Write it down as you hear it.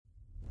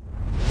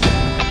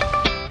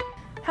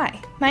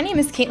My name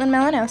is Caitlin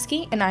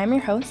Malinowski, and I am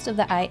your host of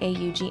the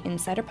IAUG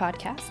Insider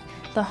Podcast,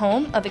 the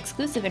home of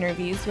exclusive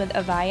interviews with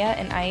Avaya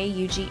and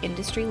IAUG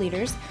industry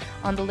leaders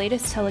on the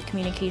latest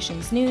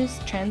telecommunications news,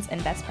 trends,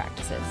 and best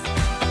practices.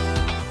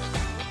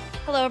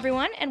 Hello,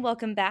 everyone, and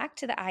welcome back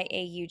to the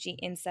IAUG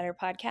Insider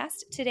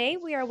Podcast. Today,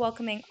 we are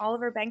welcoming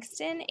Oliver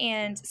Bankston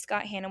and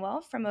Scott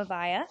Hannawell from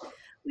Avaya.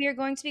 We are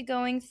going to be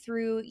going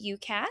through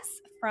UCaaS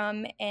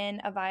from an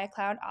Avaya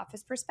Cloud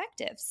Office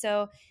perspective.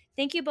 So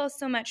thank you both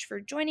so much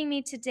for joining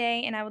me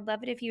today, and I would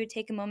love it if you would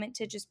take a moment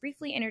to just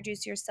briefly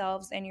introduce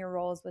yourselves and your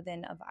roles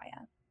within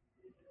Avaya.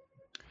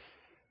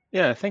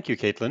 Yeah, thank you,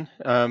 Caitlin.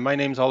 My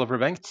name's Oliver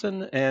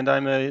Bengtson, and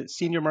I'm a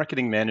senior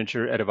marketing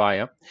manager at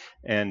Avaya,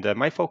 and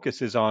my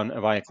focus is on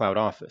Avaya Cloud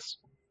Office.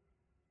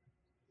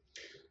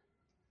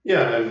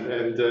 Yeah,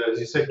 and as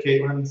you said,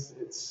 Caitlin,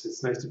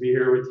 it's nice to be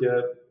here with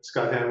you,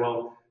 Scott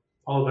Hanwell.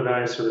 Oliver and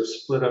I sort of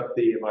split up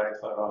the Avaya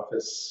Cloud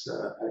Office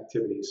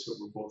activities, so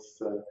we're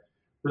both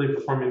really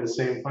performing the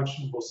same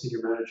function, both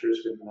senior managers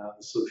in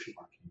the solution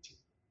marketing team.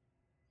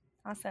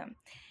 Awesome.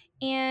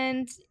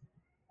 And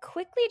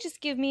quickly just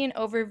give me an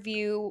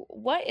overview.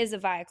 What is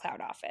Avaya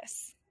Cloud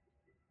Office?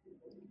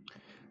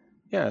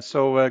 Yeah,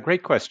 so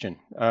great question.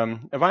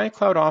 Avaya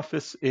Cloud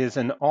Office is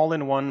an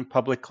all-in-one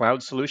public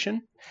cloud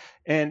solution,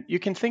 and you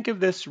can think of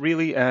this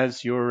really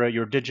as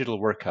your digital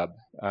work hub.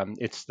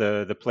 It's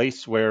the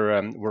place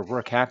where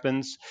work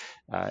happens,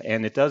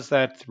 and it does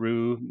that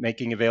through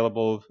making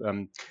available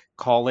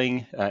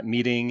calling,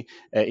 meeting,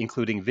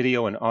 including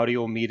video and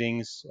audio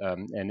meetings,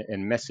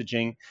 and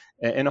messaging,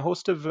 and a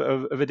host of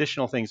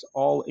additional things,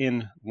 all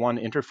in one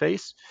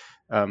interface.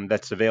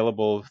 That's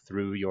available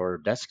through your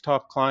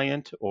desktop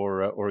client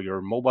or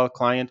your mobile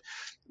client,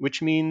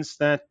 which means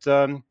that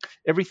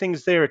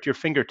everything's there at your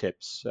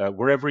fingertips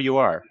wherever you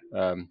are.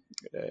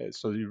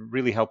 So it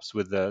really helps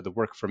with the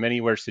work from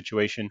anywhere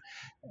situation,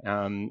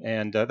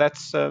 and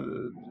that's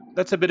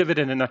a bit of it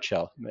in a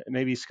nutshell.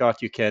 Maybe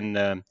Scott, you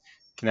can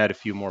add a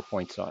few more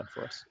points on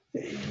for us.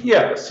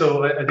 Yeah,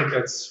 so I think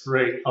that's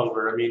right,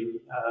 Oliver. I mean,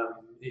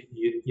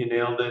 you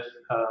nailed it.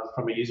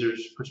 From a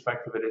user's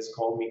perspective, it is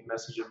call, meet,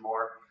 message, and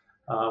more.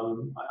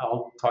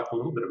 I'll talk a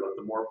little bit about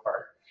the more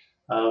part.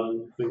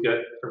 We've got,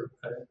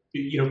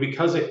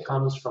 because it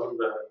comes from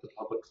the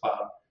public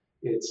cloud,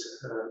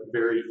 it's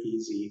very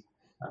easy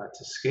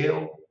to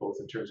scale, both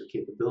in terms of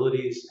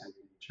capabilities and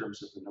in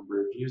terms of the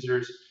number of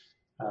users.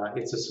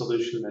 It's a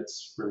solution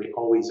that's really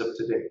always up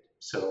to date.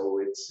 So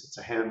it's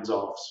a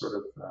hands-off sort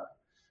of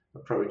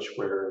approach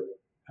where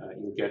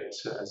you'll get,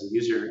 as a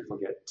user, you'll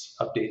get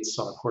updates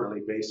on a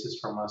quarterly basis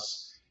from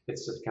us.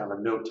 It's a kind of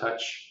a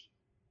no-touch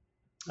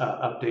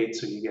update,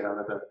 so you get out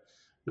of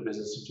the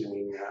business of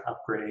doing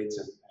upgrades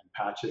and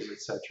patches,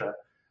 etc.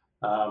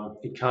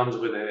 It comes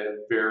with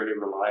a very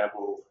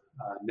reliable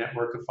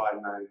network, a five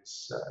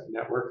nines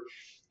network,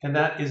 and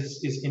that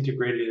is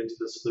integrated into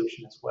the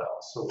solution as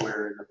well. So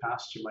where in the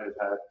past you might have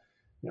had,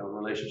 a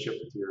relationship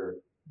with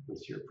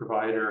your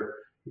provider,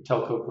 your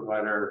telco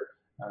provider,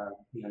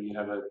 you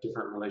have a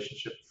different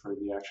relationship for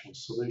the actual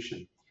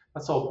solution.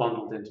 That's all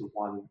bundled into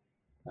one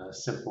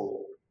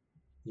simple,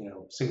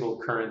 single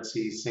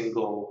currency,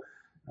 single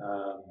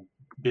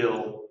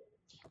bill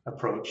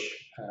approach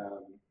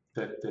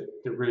that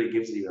really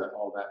gives you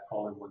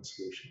all in one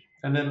solution.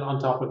 And then on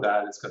top of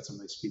that, it's got some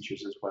nice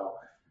features as well.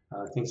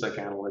 Things like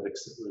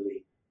analytics that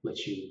really let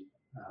you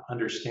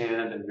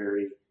understand and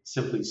very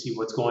simply see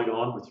what's going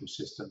on with your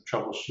system,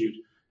 troubleshoot,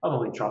 not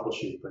only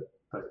troubleshoot,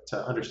 but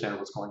understand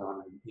what's going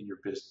on in your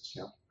business.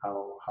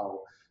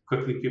 How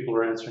quickly people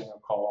are answering our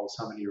calls,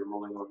 how many are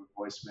rolling over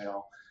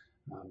voicemail,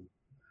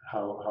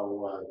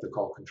 how the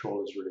call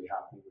control is really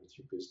happening with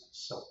your business.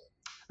 So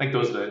I think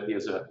those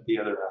are the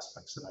other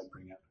aspects that I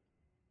bring up.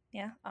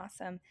 Yeah,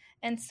 awesome.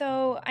 And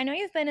so I know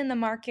you've been in the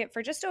market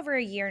for just over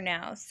a year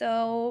now.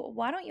 So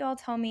why don't you all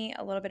tell me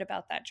a little bit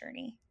about that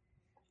journey?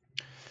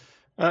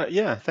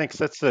 Yeah, thanks.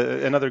 That's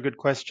another good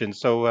question.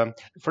 So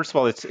first of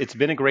all, it's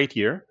been a great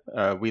year.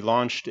 We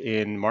launched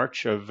in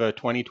March of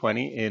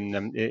 2020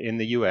 in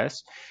the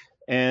U.S.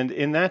 And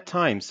in that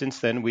time, since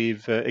then,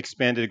 we've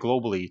expanded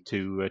globally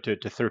to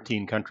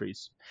 13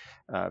 countries.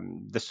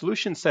 The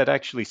solution set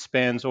actually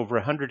spans over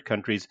 100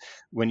 countries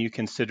when you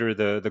consider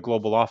the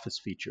global office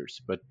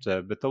features, but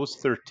those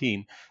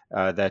 13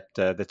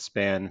 that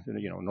span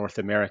North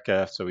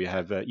America. So we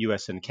have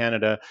U.S. and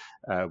Canada.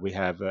 We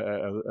have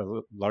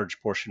a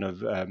large portion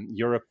of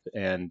Europe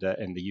and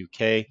the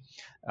U.K.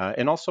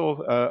 And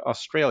also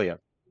Australia.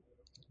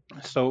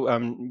 So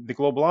the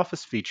global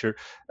office feature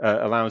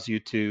allows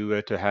you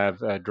to have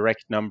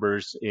direct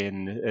numbers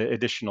in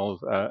additional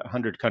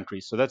 100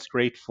 countries. So that's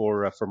great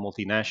for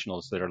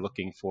multinationals that are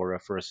looking for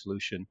a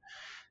solution.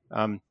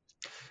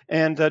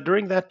 And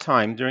during that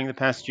time, during the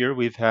past year,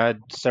 we've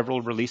had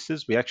several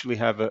releases. We actually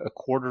have a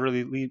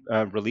quarterly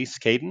release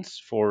cadence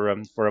for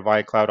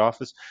Avaya Cloud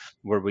Office,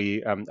 where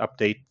we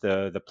update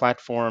the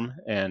platform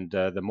and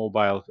the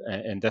mobile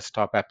and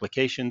desktop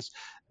applications,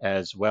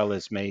 as well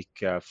as make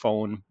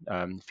phone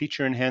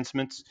feature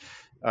enhancements.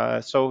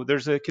 So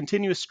there's a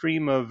continuous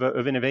stream of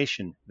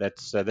innovation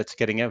that's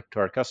getting out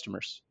to our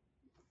customers.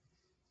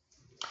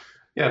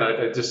 Yeah, and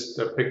I just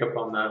pick up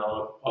on that,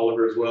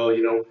 Oliver, as well.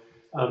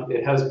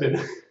 It has been,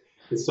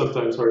 it's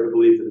sometimes hard to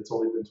believe that it's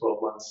only been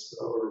 12 months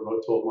or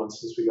about 12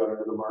 months since we got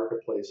into the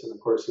marketplace. And of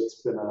course,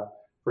 it's been a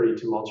pretty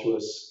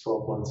tumultuous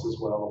 12 months as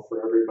well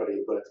for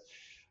everybody. But,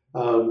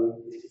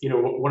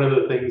 one of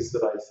the things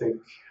that I think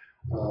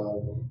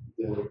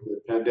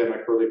the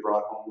pandemic really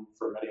brought home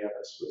for many of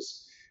us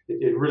was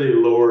it really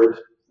lowered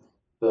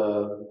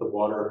the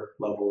water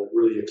level. It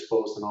really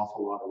exposed an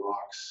awful lot of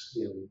rocks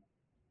in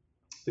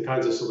the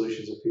kinds of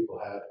solutions that people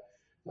had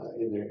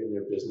in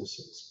their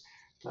businesses.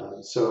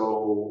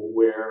 So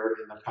where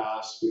in the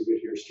past we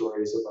would hear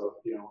stories about,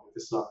 if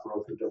it's not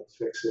broken, don't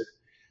fix it.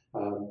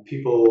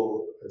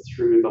 People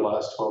through the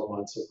last 12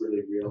 months have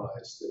really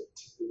realized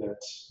that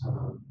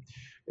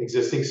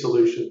existing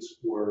solutions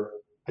were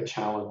a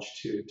challenge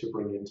to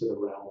bring into the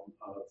realm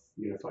of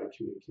unified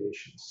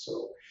communications.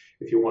 So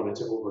if you wanted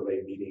to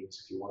overlay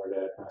meetings, if you wanted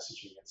to add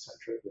messaging,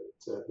 etc.,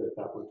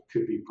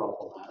 could be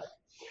problematic.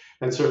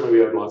 And certainly we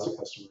have lots of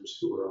customers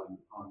who were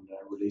on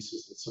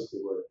releases that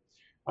simply were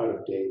out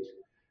of date.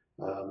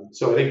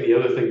 So I think the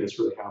other thing that's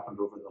really happened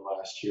over the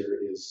last year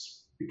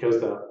is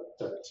because that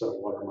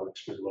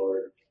watermark's been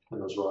lowered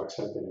and those rocks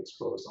have been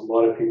exposed, a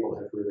lot of people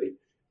have really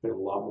been a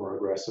lot more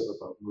aggressive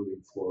about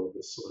moving forward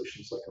with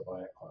solutions like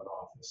Avaya Cloud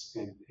Office.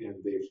 And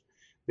they've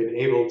been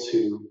able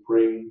to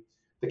bring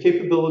the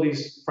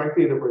capabilities,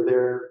 frankly, that were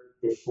there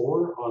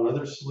before on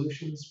other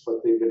solutions,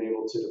 but they've been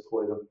able to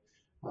deploy them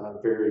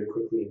very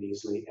quickly and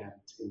easily, and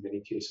in many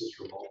cases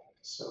remotely.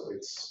 So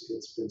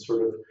it's been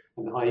sort of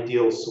an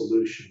ideal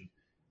solution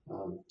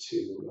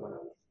to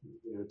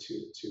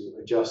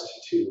adjust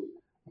to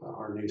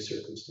our new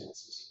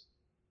circumstances.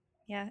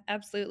 Yeah,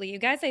 absolutely. You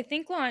guys, I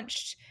think,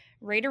 launched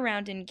right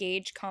around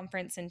Engage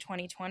conference in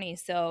 2020.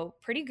 So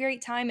pretty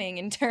great timing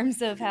in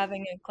terms of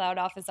having a cloud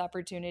office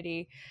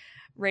opportunity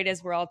right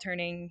as we're all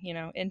turning,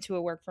 into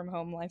a work from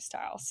home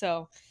lifestyle.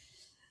 So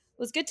it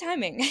was good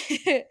timing.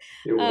 It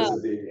was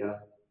indeed, yeah.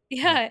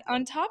 Yeah.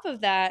 On top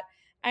of that,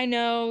 I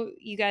know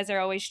you guys are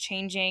always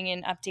changing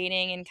and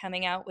updating and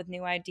coming out with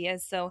new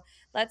ideas. So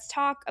let's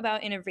talk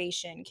about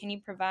innovation. Can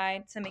you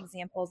provide some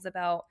examples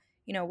about,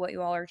 what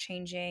you all are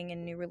changing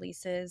and new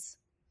releases?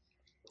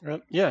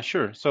 Yeah,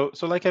 sure. So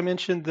like I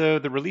mentioned,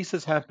 the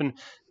releases happen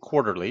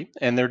quarterly,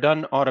 and they're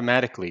done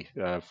automatically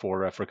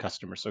for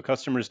customers. So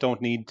customers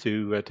don't need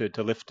to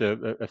lift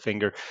a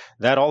finger.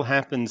 That all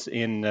happens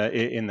in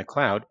the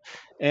cloud,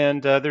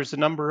 and there's a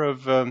number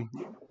of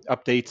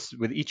updates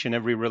with each and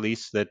every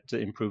release that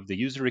improve the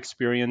user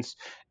experience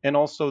and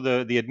also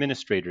the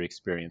administrator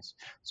experience.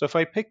 So if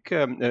I pick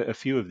a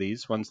few of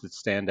these ones that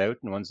stand out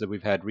and ones that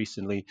we've had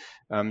recently,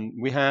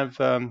 we have.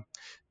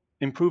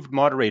 Improved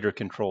moderator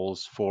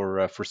controls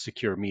for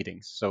secure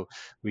meetings. So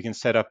we can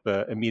set up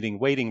a meeting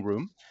waiting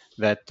room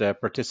that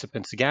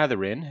participants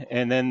gather in,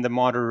 and then the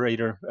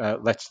moderator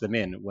lets them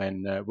in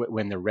when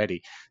they're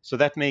ready. So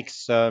that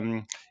makes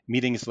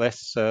meetings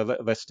less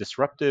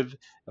disruptive,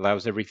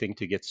 allows everything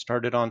to get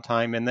started on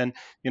time. And then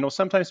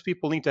sometimes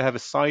people need to have a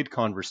side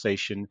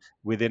conversation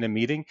within a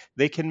meeting.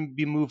 They can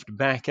be moved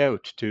back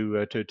out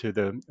to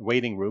the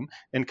waiting room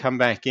and come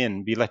back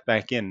in, be let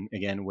back in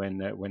again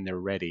when they're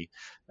ready.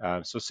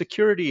 So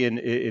security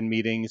in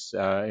meetings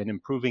and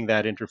improving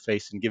that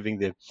interface and giving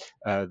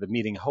the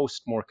meeting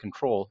host more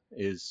control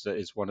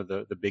is one of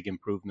the big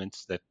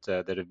improvements that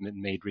have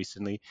been made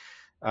recently.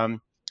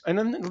 And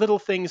then little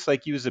things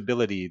like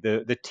usability.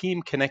 The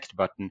Team Connect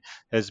button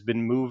has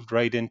been moved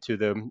right into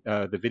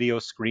the video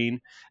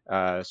screen,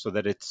 so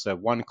that it's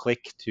one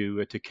click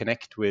to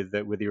connect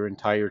with your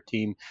entire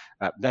team.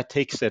 That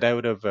takes it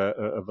out of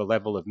a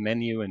level of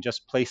menu and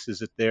just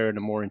places it there in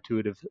a more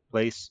intuitive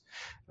place.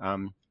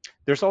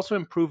 There's also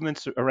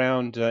improvements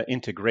around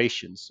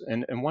integrations,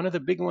 and one of the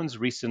big ones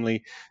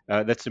recently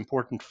that's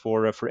important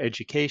for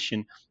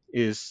education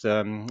is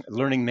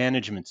learning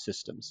management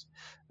systems.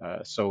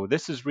 So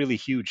this is really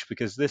huge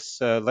because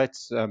this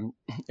lets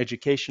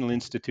educational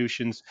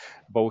institutions,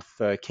 both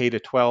K to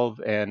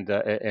 12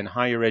 and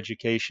higher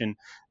education,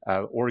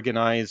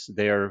 organize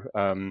their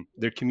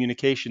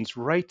communications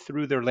right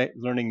through their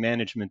learning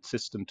management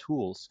system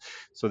tools,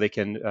 so they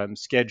can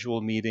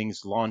schedule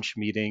meetings, launch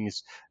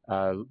meetings,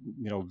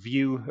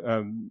 view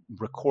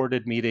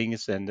recorded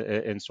meetings,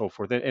 and so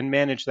forth, and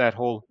manage that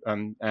whole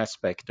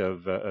aspect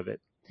of it.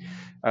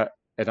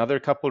 Another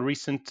couple of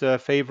recent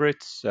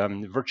favorites,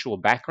 virtual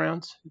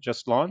backgrounds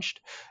just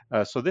launched.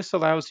 So this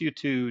allows you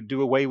to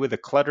do away with the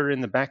clutter in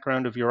the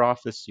background of your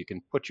office. You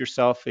can put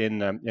yourself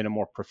in a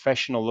more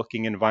professional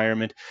looking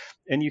environment,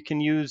 and you can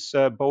use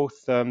both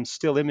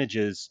still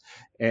images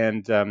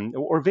and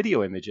or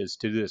video images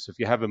to do this. If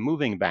you have a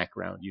moving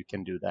background, you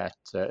can do that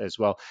as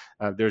well.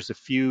 There's a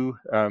few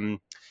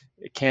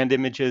canned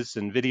images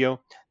and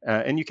video,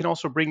 and you can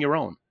also bring your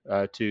own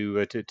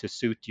to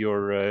suit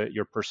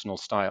your personal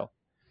style.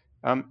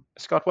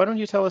 Scott, why don't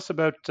you tell us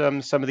about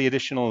some of the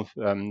additional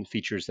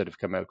features that have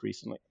come out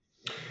recently?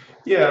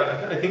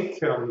 Yeah, I think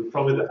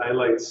probably the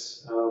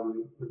highlights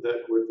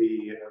that would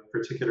be of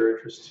particular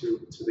interest to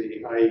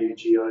the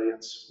IAUG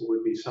audience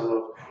would be some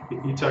of,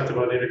 you talked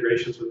about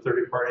integrations with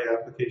third-party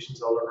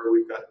applications, Oliver.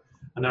 We've got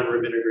a number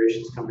of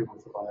integrations coming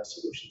with Avaya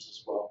solutions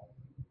as well.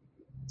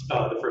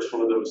 The first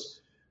one of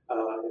those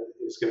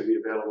is going to be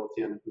available at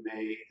the end of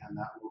May, and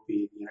that will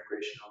be the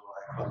integration of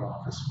Avaya Cloud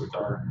Office with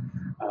our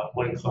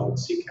OneCloud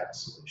CCaaS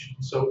solution.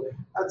 So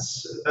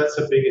that's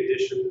a big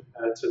addition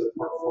to the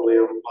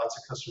portfolio. Lots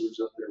of customers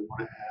out there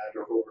want to add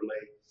or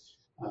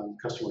overlay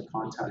customer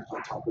contact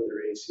on top of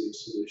their ACO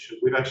solution.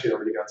 We've actually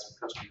already got some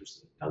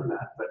customers that have done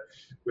that, but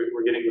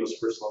we're getting those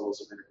first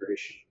levels of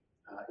integration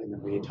in the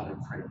May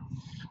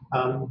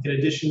timeframe. In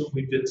addition,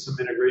 we did some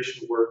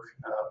integration work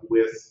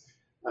with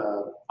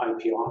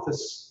IP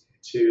Office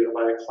to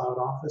Avaya Cloud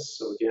Office.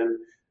 So again,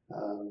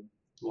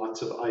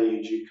 lots of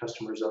IAG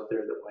customers out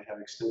there that might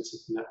have extensive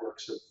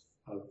networks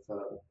of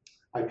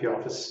IP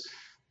Office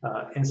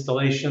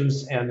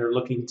installations, and they're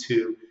looking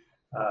to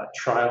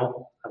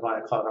trial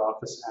Avaya Cloud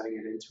Office, adding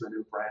it into a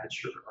new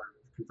branch or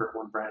convert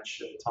one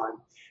branch at a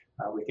time.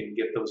 We can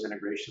get those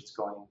integrations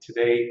going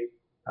today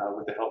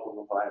with the help of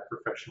Avaya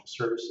Professional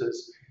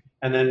Services.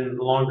 And then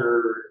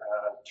longer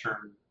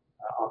term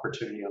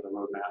opportunity on the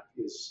roadmap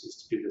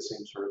is to do the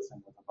same sort of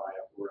thing with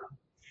Avaya Aura.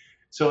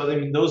 So I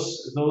mean,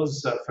 those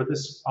for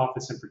this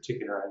office in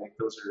particular, I think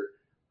those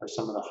are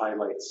some of the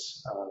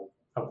highlights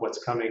of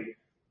what's coming.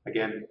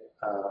 Again,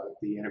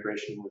 the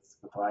integration with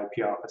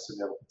IP Office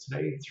available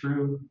today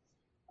through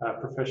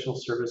professional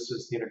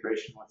services, the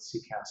integration with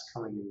CCaaS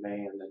coming in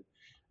May, and then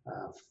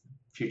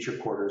future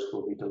quarters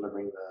will be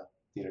delivering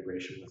the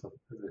integration with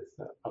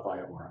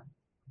Avaya Aura.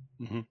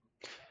 Mm-hmm.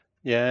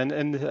 Yeah,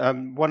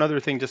 and one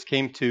other thing just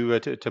came to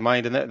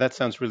mind, and that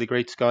sounds really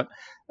great, Scott.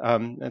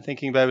 I'm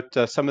thinking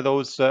about some of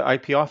those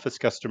IP Office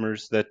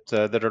customers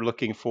that are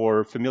looking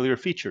for familiar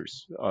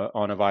features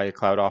on Avaya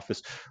Cloud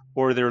Office,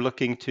 or they're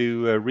looking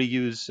to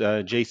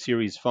reuse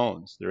J-Series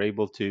phones. They're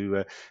able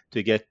to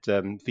get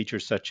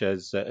features such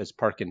as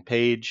Park and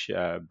Page,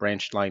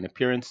 branched line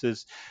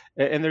appearances,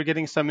 and they're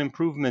getting some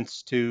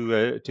improvements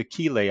to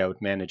key layout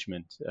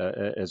management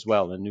as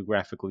well, a new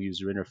graphical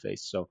user interface.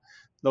 So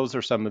those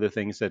are some of the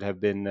things that have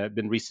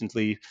been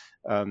recently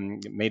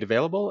made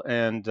available,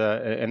 and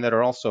that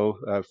are also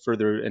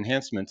further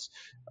enhancements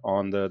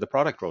on the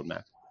product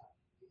roadmap.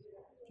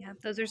 Yeah,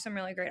 those are some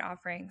really great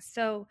offerings.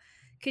 So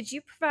could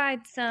you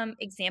provide some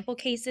example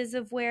cases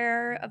of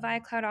where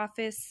Avaya Cloud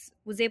Office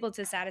was able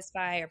to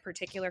satisfy a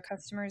particular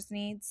customer's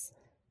needs?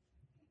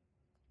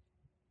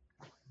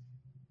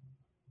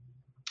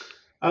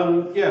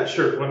 Yeah,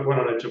 sure. Why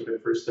don't I jump in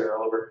first there,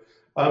 Oliver?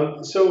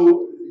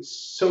 So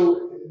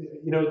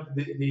you know,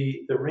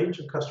 the range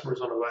of customers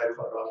on Avaya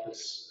Cloud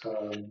Office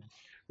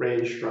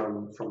range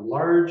from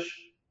large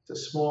to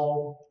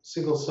small,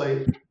 single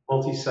site,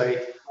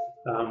 multi-site.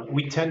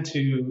 We tend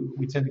to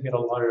get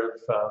a lot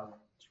of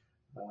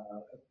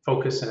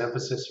focus and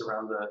emphasis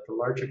around the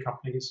larger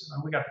companies.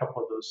 And we got a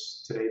couple of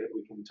those today that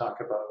we can talk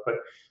about.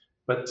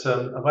 But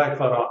Avaya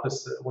Cloud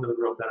Office, one of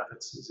the real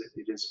benefits is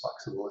it is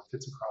flexible. It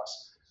fits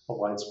across a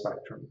wide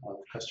spectrum of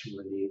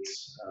customer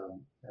needs.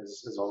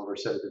 As Oliver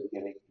said at the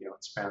beginning, you know,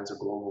 it spans a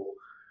global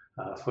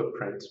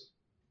footprint.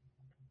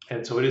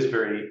 And so it is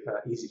very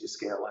easy to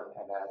scale and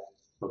add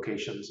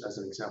locations, as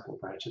an example,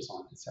 branches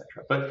on,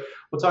 etc. But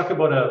we'll talk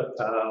about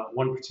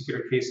one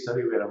particular case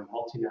study. We had a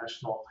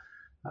multinational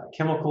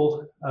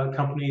chemical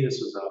company. This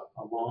was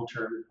a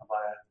long-term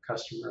Avaya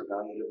customer, a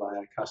valued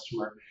Avaya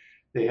customer.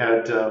 They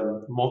had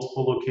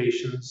multiple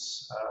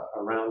locations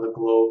around the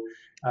globe.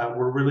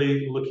 We're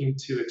really looking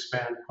to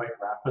expand quite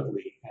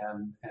rapidly,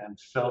 and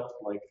felt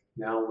like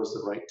now was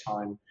the right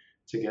time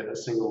to get a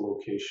single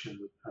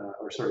location,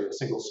 a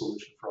single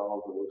solution for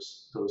all of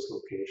those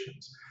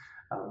locations.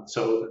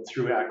 So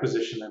through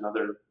acquisition and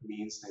other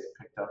means, they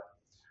picked up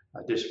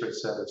a disparate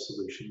set of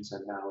solutions,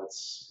 and now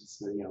it's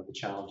the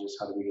challenge is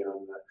how do we get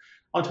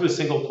onto a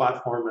single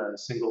platform, a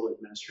single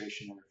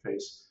administration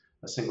interface,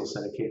 a single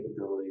set of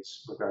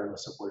capabilities,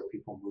 regardless of where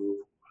people move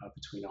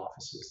between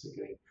offices. They're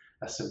getting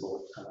a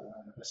single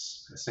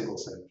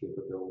set of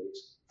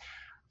capabilities.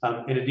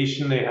 In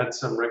addition, they had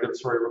some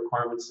regulatory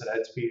requirements that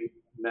had to be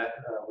met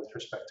with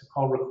respect to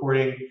call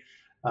recording.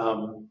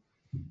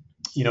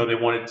 They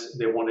wanted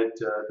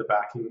the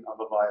backing of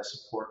Avaya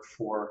support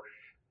for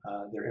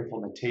their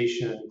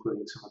implementation,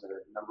 including some of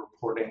their number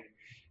porting.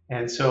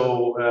 And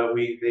so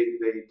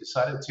they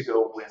decided to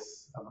go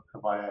with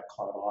Avaya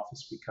Cloud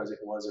Office because it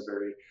was a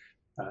very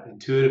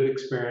intuitive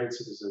experience.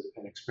 It was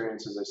an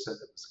experience, as I said,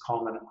 that was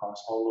common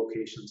across all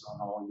locations on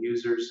all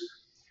users.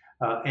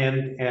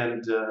 And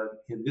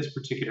in this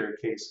particular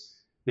case,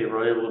 they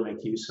were able to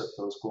make use of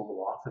those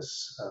global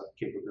office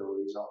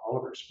capabilities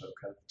Oliver spoke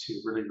of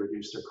to really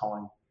reduce their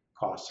calling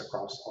costs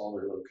across all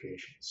their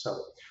locations. So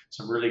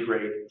some really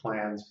great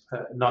plans,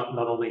 not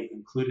only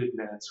included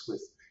minutes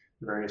with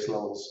the various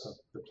levels of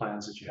the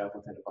plans that you have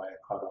within Avaya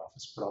Cloud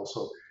Office, but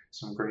also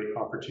some great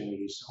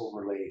opportunities to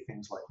overlay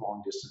things like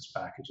long distance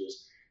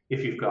packages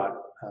if you've got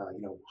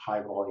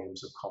high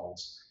volumes of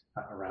calls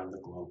around the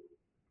globe.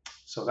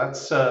 So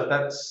that's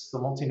the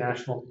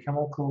multinational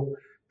chemical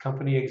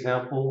company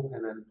example.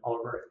 And then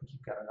Oliver, I think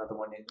you've got another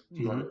one that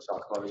you Mhm. wanted to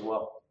talk about as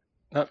well.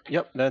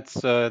 Yep,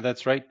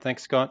 that's right.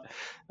 Thanks, Scott.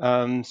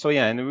 So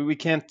yeah, and we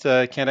can't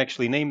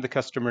actually name the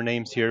customer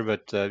names here,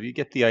 but you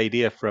get the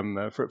idea from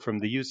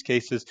the use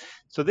cases.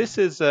 So this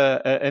is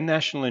a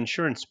national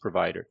insurance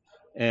provider,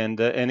 and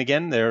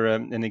again, they're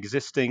an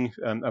existing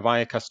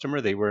Avaya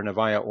customer. They were an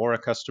Avaya Aura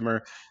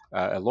customer,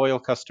 a loyal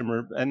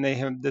customer, and they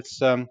have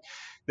this.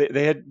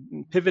 They had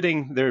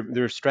pivoting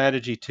their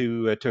strategy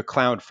to a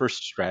cloud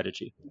first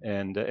strategy,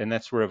 and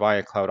that's where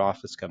Avaya Cloud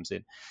Office comes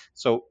in.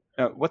 So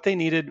what they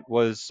needed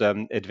was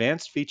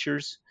advanced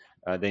features.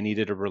 They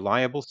needed a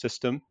reliable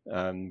system.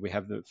 We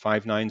have the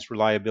five nines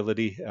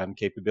reliability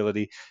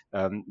capability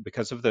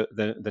because of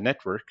the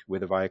network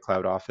with Avaya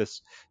Cloud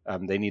Office.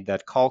 They need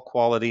that call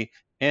quality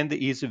and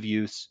the ease of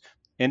use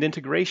and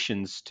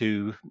integrations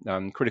to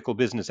critical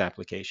business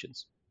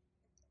applications.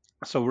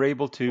 So we're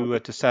able to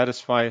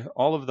satisfy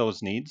all of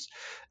those needs,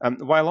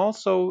 while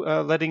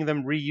also letting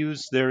them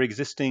reuse their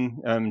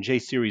existing J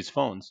series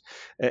phones.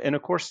 And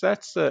of course,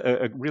 that's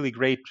a really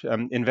great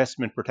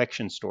investment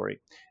protection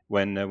story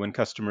when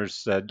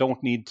customers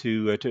don't need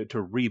to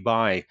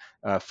rebuy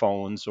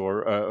phones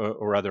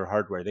or other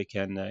hardware. They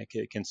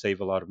can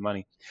save a lot of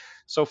money.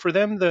 So for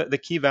them, the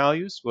key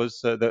values was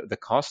the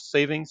cost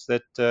savings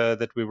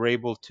that we were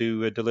able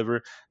to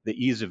deliver, the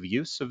ease of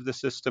use of the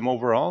system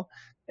overall,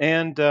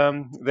 and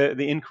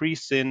the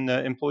increase in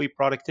employee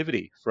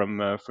productivity from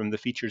the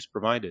features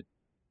provided.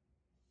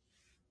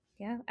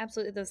 Yeah,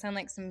 absolutely. Those sound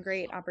like some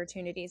great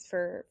opportunities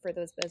for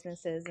those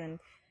businesses and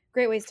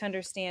great ways to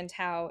understand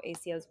how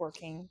ACO is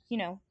working,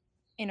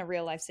 in a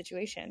real life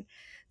situation.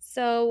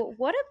 So,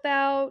 what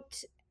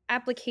about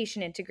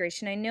application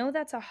integration? I know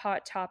that's a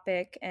hot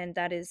topic and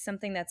that is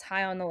something that's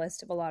high on the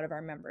list of a lot of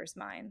our members'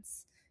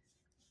 minds.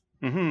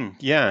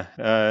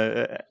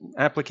 Yeah,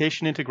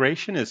 application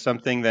integration is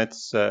something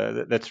that's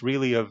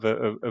really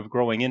of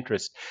growing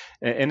interest,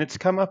 and it's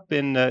come up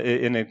in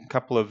a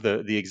couple of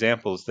the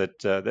examples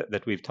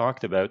that we've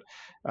talked about.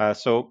 A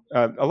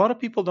lot of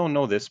people don't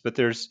know this, but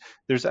there's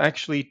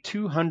actually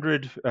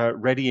 200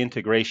 ready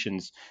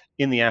integrations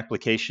in the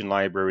application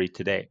library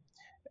today.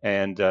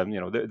 And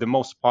the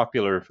most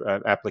popular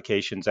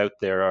applications out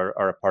there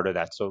are a part of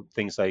that. So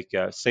things like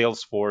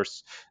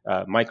Salesforce,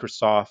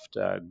 Microsoft,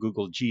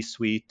 Google G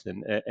Suite,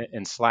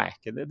 and Slack.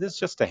 And this is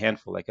just a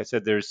handful. Like I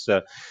said, there's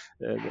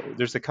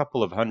a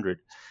couple of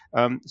hundred.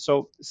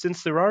 So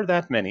since there are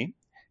that many,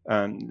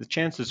 the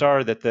chances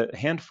are that the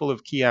handful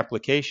of key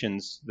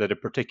applications that a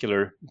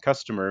particular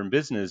customer and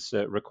business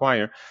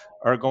require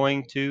are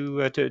going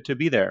to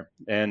be there,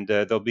 and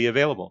they'll be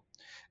available.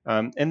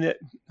 And the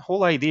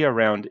whole idea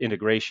around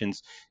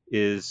integrations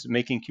is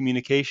making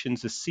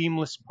communications a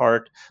seamless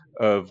part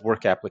of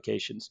work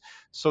applications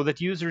so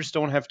that users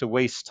don't have to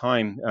waste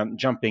time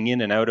jumping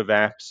in and out of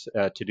apps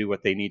to do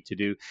what they need to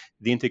do.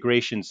 The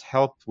integrations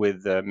help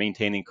with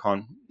maintaining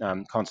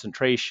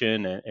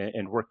concentration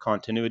and work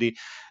continuity.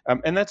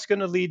 And that's going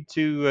to lead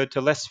to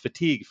less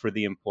fatigue for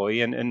the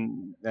employee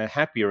and a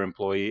happier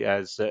employee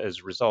as a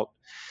result.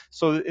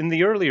 So, in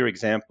the earlier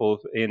example,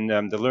 in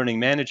the learning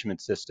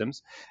management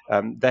systems,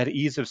 that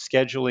ease of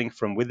scheduling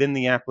from within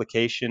the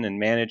application and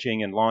managing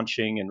and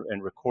launching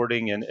and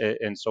recording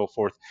and so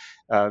forth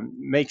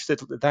makes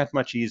it that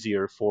much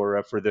easier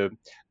for the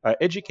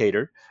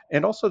educator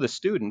and also the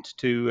student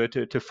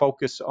to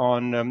focus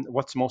on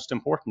what's most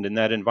important in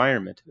that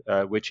environment,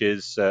 which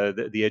is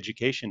the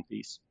education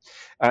piece.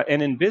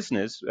 And in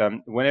business,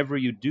 whenever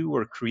you do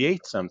or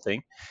create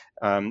something,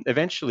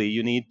 eventually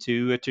you need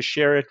to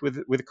share it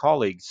with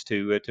colleagues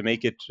to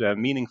make it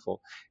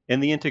meaningful.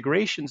 And the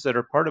integrations that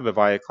are part of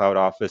Avaya Cloud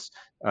Office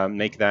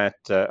make that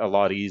a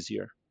lot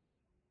easier.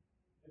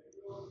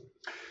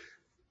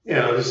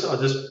 Yeah, I'll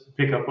just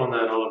pick up on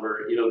that,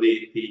 Oliver. You know,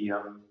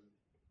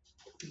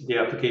 the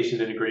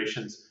application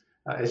integrations,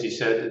 as you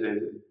said,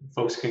 the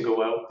folks can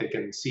go out, they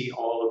can see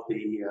all of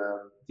the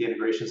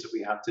integrations that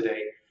we have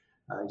today.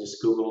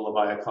 Just Google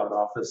Avaya Cloud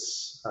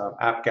Office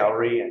app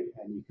gallery,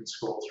 and you can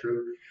scroll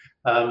through.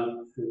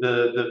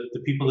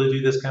 The people that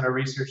do this kind of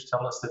research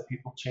tell us that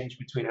people change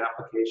between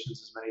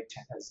applications as many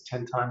as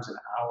 10 times an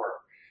hour,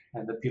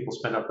 and that people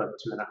spend up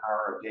to an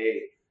hour a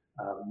day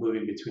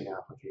moving between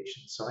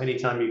applications. So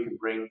anytime you can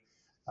bring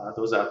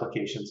those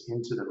applications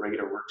into the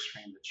regular work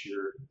stream that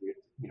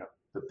you know,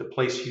 the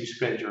place you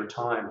spend your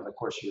time in the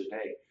course of your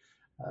day,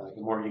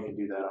 the more you can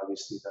do that,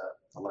 obviously,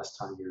 the less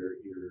time you're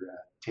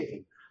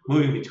taking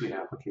moving between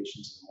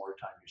applications, the more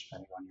time you're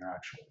spending on your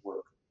actual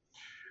work.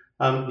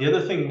 The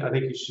other thing I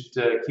think you should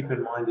keep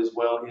in mind as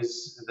well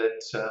is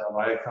that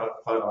Avaya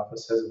Cloud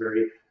Office has a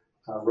very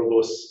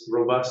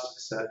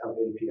robust set of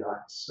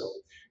APIs. So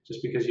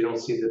just because you don't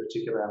see the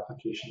particular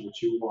application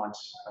that you want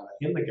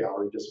in the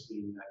gallery doesn't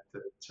mean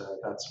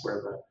that's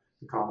where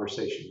the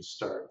conversation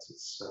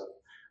starts.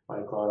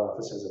 Avaya Cloud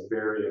Office has a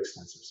very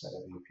extensive set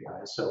of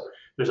APIs. So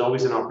there's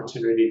always an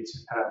opportunity to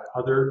add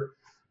other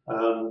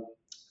um,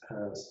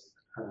 uh,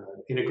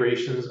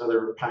 integrations,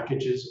 other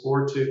packages,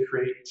 or to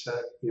create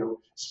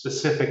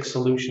specific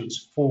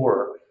solutions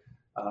for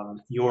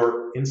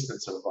your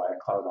instance of Avaya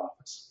Cloud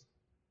Office.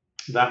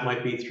 That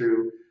might be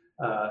through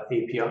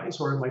APIs,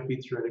 or it might be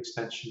through an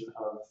extension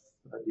of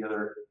the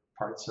other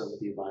parts of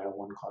the Avaya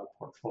One Cloud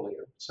portfolio.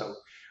 So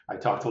I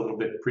talked a little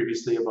bit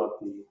previously about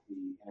the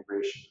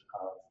integration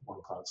of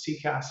One Cloud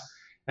CCaaS,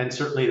 and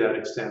certainly that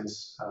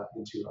extends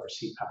into our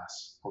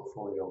CPaaS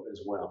portfolio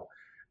as well.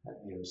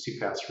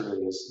 CPaaS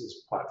really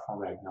is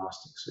platform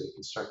agnostic, so you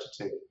can start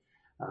to take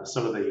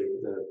some of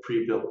the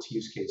pre-built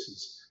use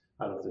cases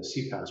out of the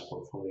CPaaS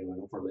portfolio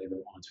and overlay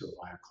them onto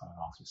Avaya Cloud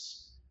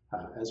Office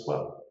as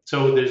well.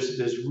 So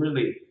there's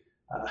really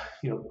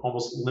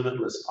almost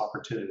limitless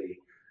opportunity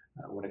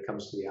when it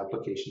comes to the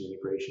application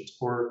integrations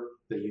or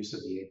the use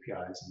of the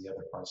APIs and the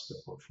other parts of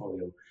the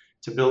portfolio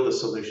to build a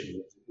solution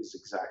that is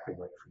exactly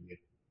right for you.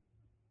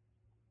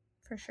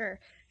 For sure.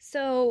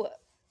 So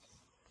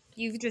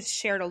you've just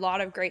shared a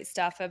lot of great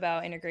stuff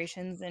about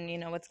integrations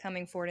and what's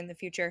coming forward in the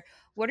future.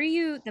 What are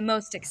you the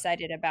most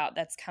excited about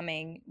that's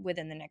coming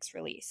within the next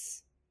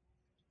release?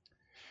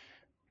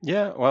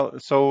 Yeah, well,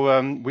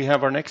 so we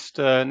have our next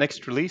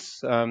release.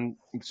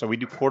 So we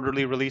do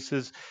quarterly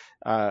releases.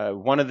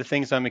 One of the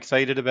things I'm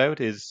excited about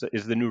is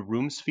the new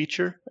Rooms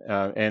feature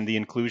and the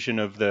inclusion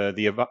of the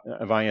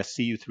Avaya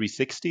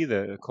CU360,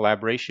 the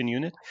collaboration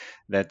unit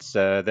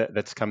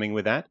that's coming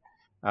with that.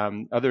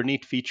 Other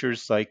neat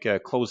features like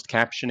closed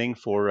captioning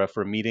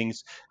for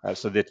meetings,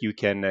 so that you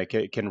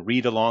can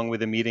read along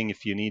with a meeting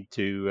if you need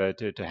to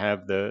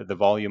have the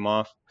volume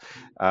off.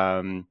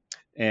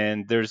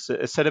 And there's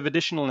a set of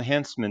additional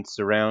enhancements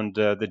around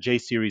the J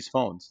series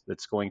phones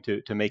that's going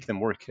to make them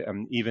work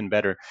even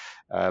better.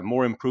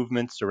 More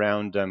improvements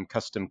around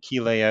custom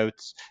key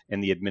layouts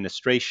and the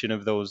administration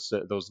of those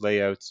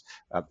layouts.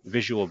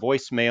 Visual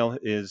voicemail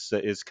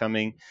is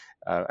coming.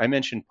 I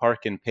mentioned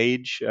Park and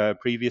Page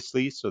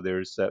previously, so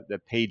there's the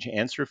page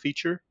answer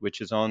feature, which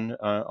is on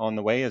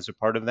the way as a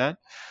part of that.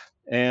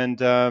 And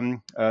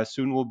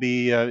soon we'll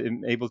be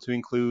able to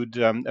include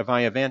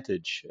Avaya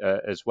Vantage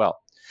as well.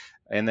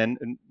 And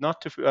then not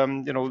to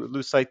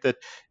lose sight that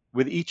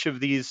with each of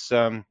these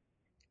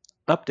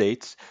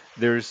updates,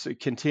 there's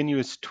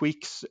continuous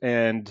tweaks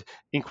and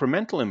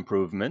incremental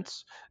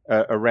improvements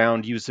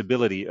around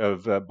usability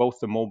of both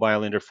the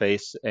mobile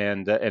interface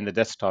and the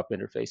desktop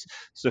interface.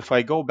 So if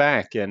I go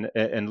back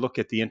and look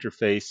at the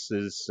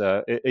interfaces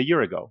a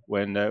year ago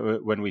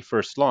when we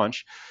first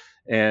launched,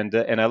 and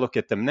I look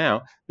at them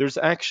now, there's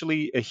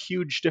actually a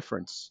huge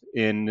difference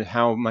in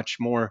how much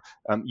more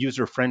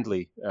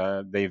user-friendly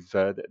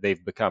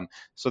they've become.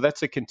 So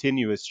that's a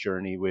continuous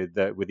journey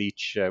with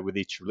each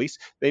release.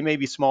 They may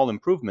be small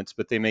improvements,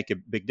 but they make a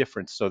big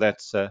difference. So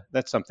that's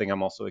something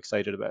I'm also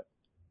excited about.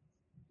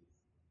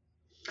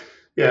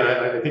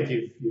 Yeah, I think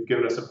you've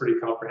given us a pretty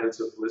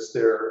comprehensive list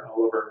there,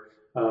 Oliver.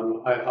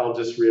 I'll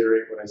just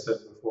reiterate what I said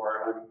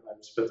before.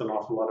 I've spent an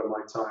awful lot of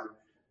my time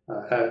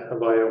at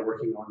Avaya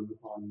working on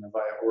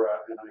Avaya Aura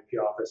and IP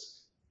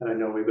Office, and I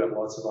know we've got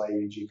lots of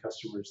IAG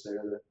customers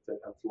there that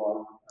have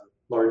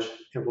large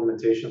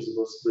implementations of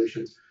those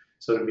solutions.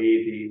 So to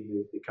me,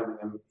 the coming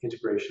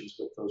integrations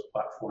with those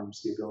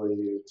platforms, the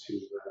ability to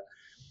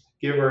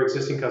give our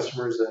existing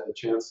customers a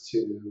chance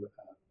to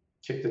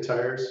kick the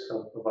tires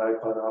of Avaya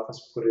Cloud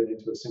Office, put it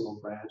into a single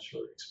branch,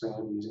 or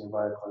expand using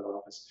Avaya Cloud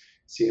Office,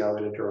 see how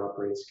it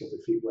interoperates, get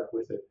their feet wet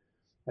with it,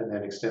 and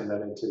then extend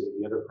that into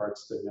the other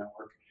parts of the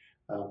network.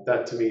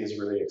 That to me is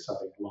really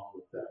exciting, along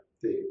with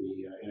the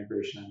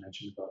integration I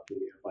mentioned about the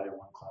Avaya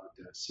One Cloud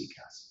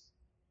CCaaS.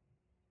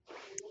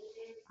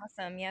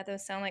 Awesome. Yeah,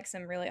 those sound like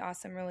some really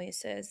awesome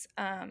releases.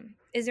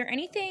 Is there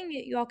anything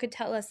you all could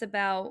tell us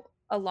about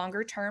a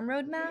longer term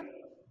roadmap?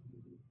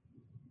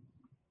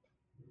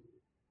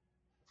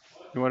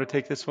 You want to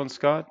take this one,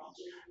 Scott?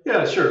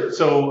 Yeah, sure.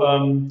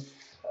 So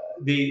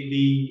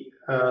the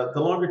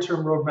longer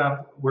term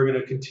roadmap, we're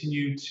going to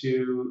continue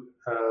to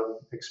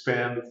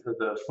expand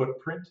the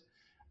footprint.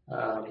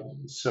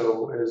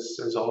 So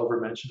as Oliver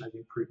mentioned, I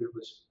think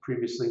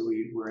previously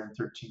we were in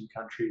 13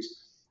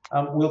 countries.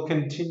 We'll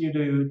continue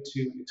to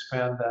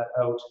expand that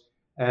out,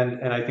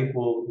 and I think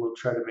we'll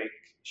try to make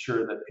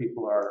sure that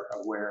people are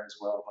aware as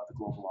well about the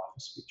global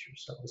office feature.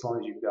 So as long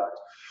as you've got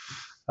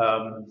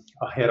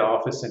a head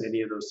office in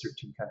any of those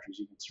 13 countries,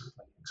 you can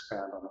certainly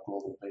expand on a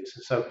global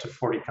basis out to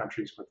 40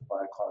 countries with the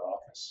Avaya Cloud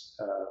Office,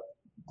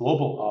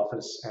 global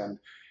office, and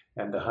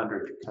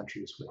 100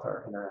 countries with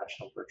our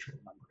international virtual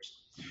members.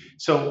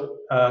 So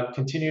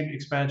continued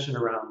expansion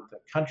around the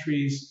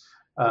countries.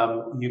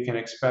 You can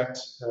expect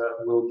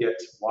we'll get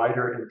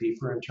wider and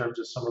deeper in terms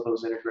of some of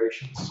those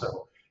integrations.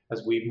 So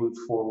as we move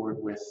forward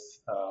with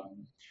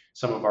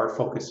some of our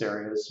focus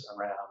areas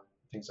around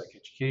things like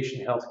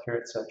education, healthcare,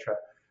 etc.,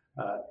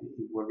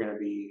 we're going to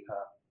be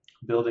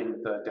building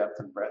the depth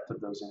and breadth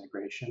of those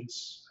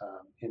integrations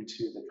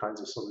into the kinds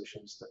of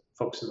solutions that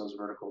folks in those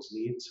verticals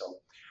need. So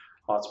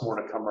lots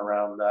more to come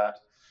around that.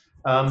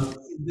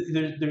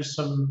 There's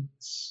some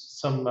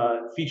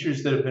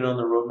features that have been on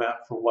the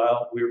roadmap for a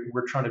while.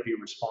 We're trying to be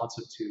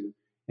responsive to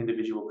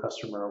individual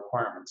customer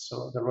requirements. So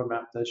the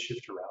roadmap does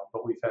shift around,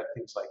 but we've had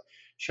things like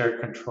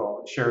shared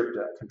control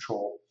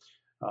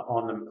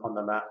on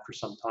the map for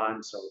some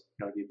time. So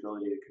the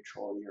ability to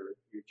control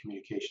your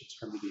communications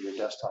from either your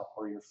desktop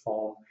or your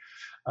phone.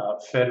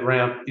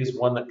 FedRAMP is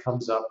one that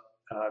comes up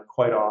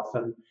quite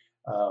often,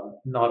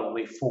 not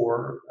only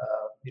for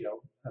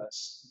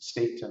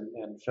state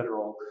and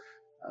federal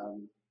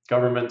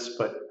governments,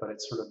 but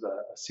it's sort of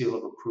a seal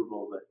of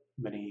approval that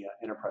many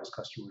enterprise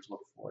customers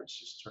look for. It's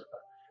just sort of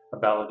a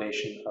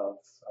validation of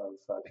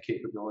the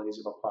capabilities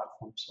of a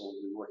platform. So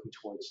we'll be working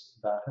towards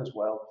that as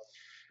well.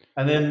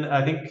 And then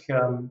I think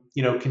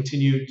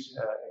continued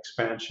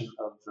expansion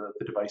of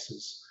the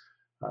devices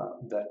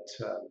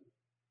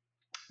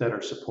that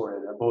are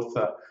supported.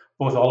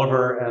 Both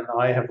Oliver and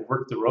I have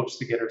worked the ropes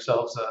to get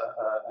ourselves a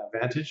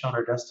Vantage on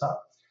our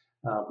desktop,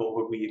 but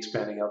we'll be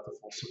expanding out the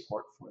full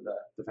support for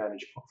the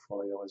Vantage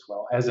portfolio as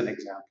well, as an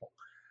example.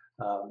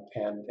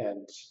 And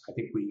I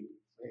think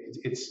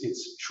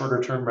it's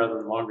shorter term rather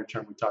than longer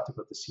term. We talked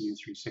about the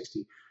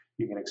CU360.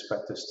 You can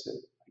expect us to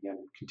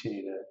again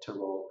continue to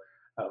roll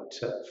out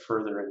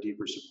further and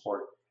deeper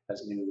support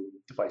as new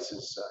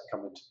devices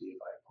come into the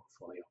Avaya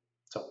portfolio.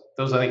 So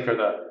those, I think, are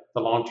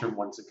the long-term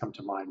ones that come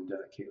to mind,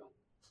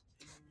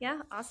 Caitlin.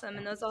 Yeah, awesome.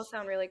 And those all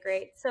sound really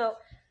great. So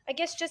I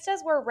guess just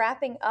as we're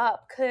wrapping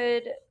up,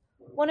 could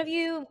one of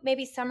you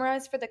maybe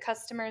summarize for the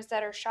customers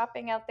that are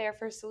shopping out there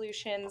for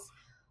solutions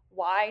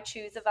why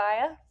choose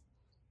Avaya?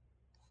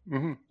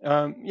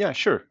 Yeah,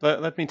 sure.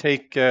 Let me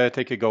take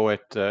a go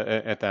at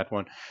that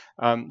one.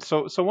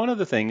 So one of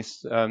the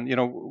things,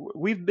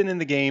 we've been in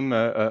the game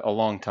a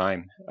long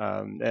time.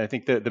 I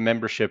think the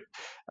membership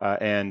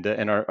and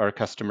our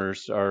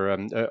customers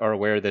are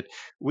aware that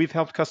we've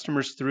helped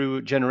customers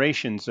through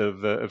generations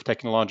of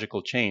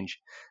technological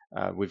change.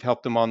 We've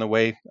helped them on the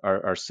way.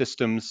 Our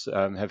systems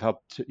have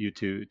helped you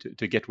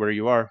to get where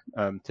you are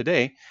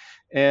today.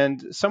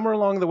 And somewhere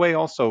along the way,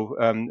 also,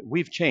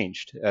 we've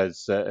changed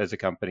as a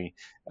company.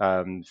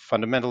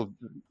 Fundamental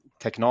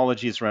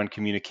technologies around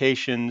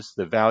communications,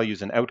 the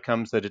values and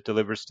outcomes that it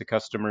delivers to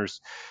customers,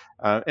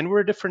 and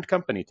we're a different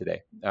company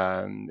today.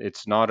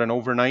 It's not an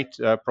overnight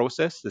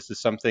process. This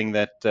is something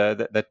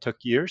that took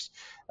years.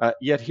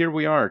 Yet here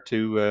we are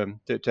to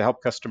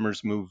help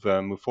customers move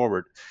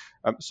forward.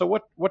 So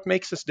what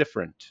makes us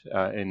different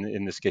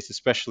in this case,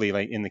 especially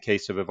like in the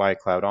case of Avaya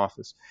Cloud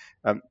Office?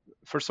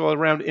 First of all,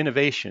 around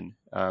innovation,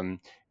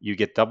 you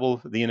get double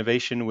the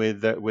innovation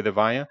with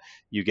Avaya.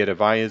 You get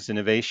Avaya's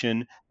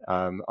innovation,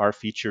 our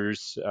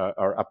features,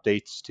 our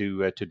updates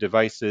to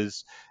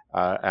devices,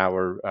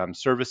 our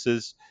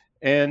services,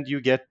 and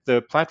you get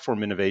the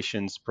platform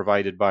innovations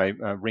provided by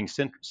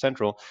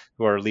RingCentral,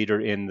 who are a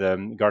leader in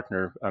the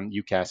Gartner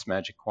UCaaS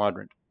Magic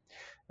Quadrant.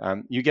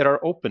 You get our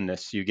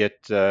openness. You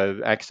get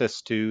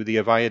access to the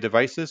Avaya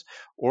devices,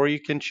 or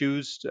you can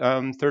choose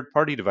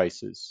third-party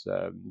devices.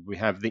 We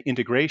have the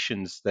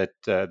integrations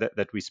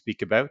that we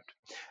speak about,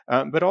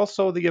 but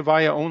also the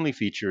Avaya-only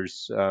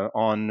features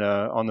on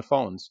the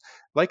phones,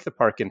 like the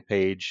Park and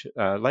Page,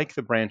 like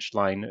the branch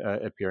line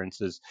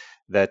appearances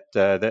that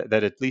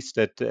at least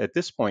at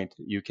this point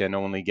you can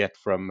only get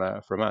from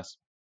us.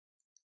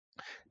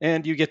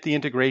 And you get the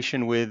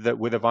integration with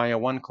Avaya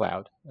One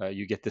Cloud.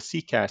 You get the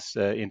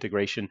CCaaS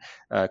integration,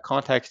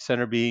 contact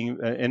center being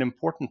an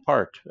important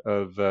part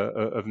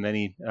of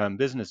many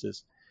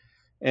businesses.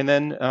 And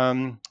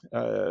then,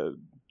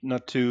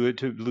 not to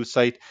lose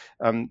sight,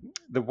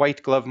 the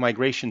white glove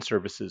migration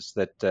services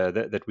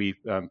that we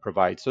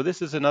provide. So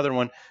this is another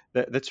one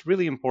that's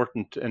really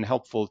important and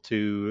helpful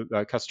to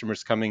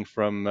customers coming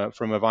from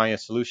Avaya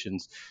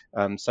solutions,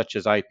 such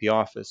as IP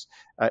Office.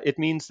 It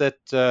means that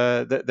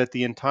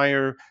the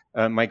entire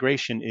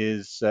migration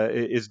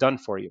is done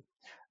for you.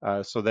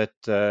 So that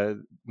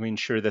we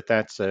ensure that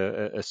that's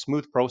a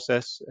smooth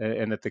process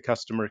and that the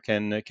customer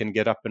can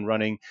get up and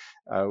running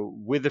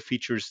with the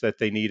features that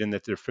they need and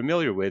that they're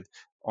familiar with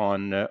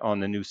on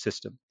the new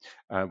system.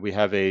 We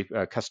have a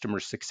customer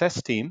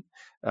success team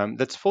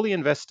that's fully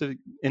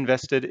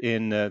invested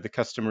in the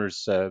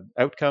customer's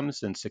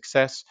outcomes and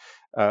success,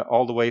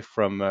 all the way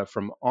from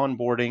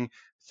onboarding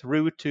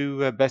through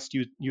to best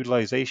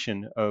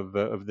utilization of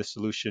the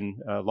solution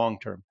long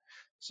term.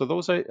 So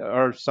those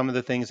are some of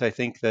the things I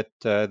think that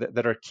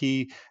are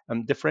key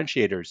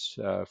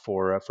differentiators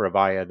for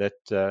Avaya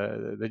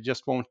that they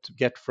just won't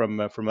get from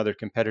other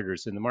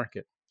competitors in the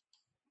market.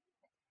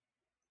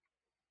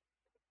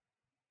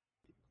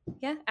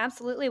 Yeah,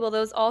 absolutely. Well,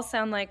 those all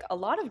sound like a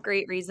lot of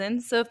great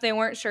reasons. So if they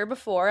weren't sure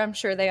before, I'm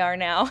sure they are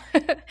now.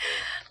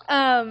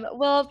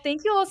 Well,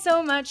 thank you all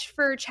so much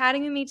for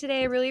chatting with me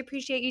today. I really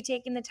appreciate you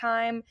taking the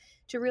time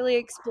to really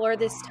explore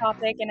this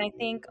topic. And I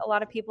think a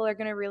lot of people are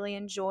going to really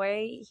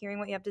enjoy hearing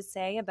what you have to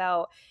say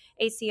about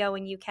ACO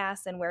and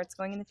UCaaS and where it's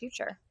going in the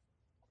future.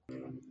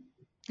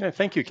 Yeah,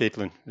 thank you,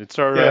 Caitlin. It's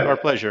our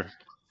pleasure.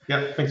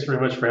 Yeah, thanks very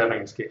much for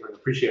having us, Caitlin.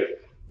 Appreciate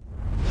it.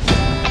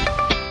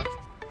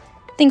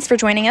 Thanks for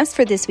joining us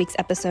for this week's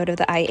episode of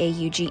the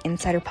IAUG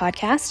Insider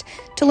Podcast.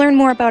 To learn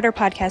more about our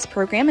podcast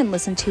program and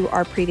listen to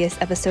our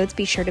previous episodes,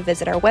 be sure to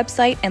visit our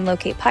website and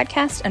locate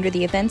podcast under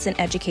the Events and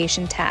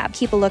Education tab.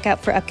 Keep a lookout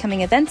for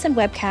upcoming events and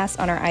webcasts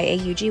on our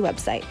IAUG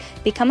website.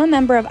 Become a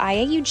member of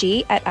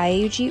IAUG at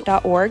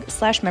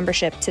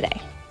iaug.org/membership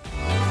today.